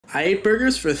I ate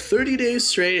burgers for 30 days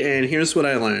straight, and here's what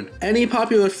I learned. Any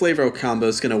popular flavor combo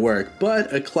is gonna work,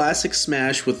 but a classic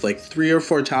smash with like 3 or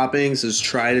 4 toppings is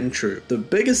tried and true. The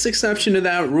biggest exception to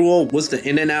that rule was the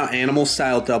In-N-Out animal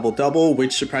style double double,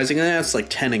 which surprisingly has like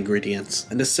 10 ingredients.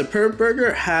 And a superb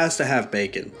burger has to have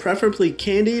bacon, preferably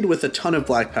candied with a ton of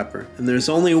black pepper. And there's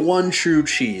only one true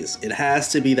cheese. It has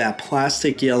to be that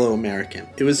plastic yellow American.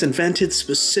 It was invented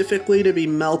specifically to be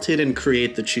melted and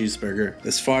create the cheeseburger.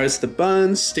 As far as the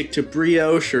buns, stick to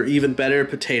brioche or even better,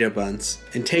 potato buns.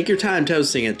 And take your time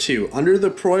toasting it too. Under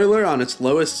the broiler on its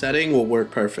lowest setting will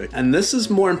work perfect. And this is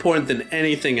more important than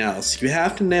anything else. You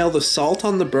have to nail the salt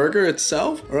on the burger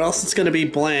itself, or else it's gonna be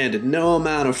bland and no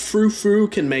amount of frou-frou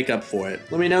can make up for it.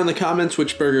 Let me know in the comments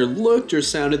which burger looked or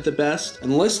sounded the best,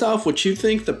 and list off what you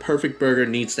think the perfect burger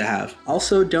needs to have.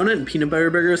 Also, donut and peanut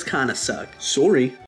butter burgers kinda suck. Sorry.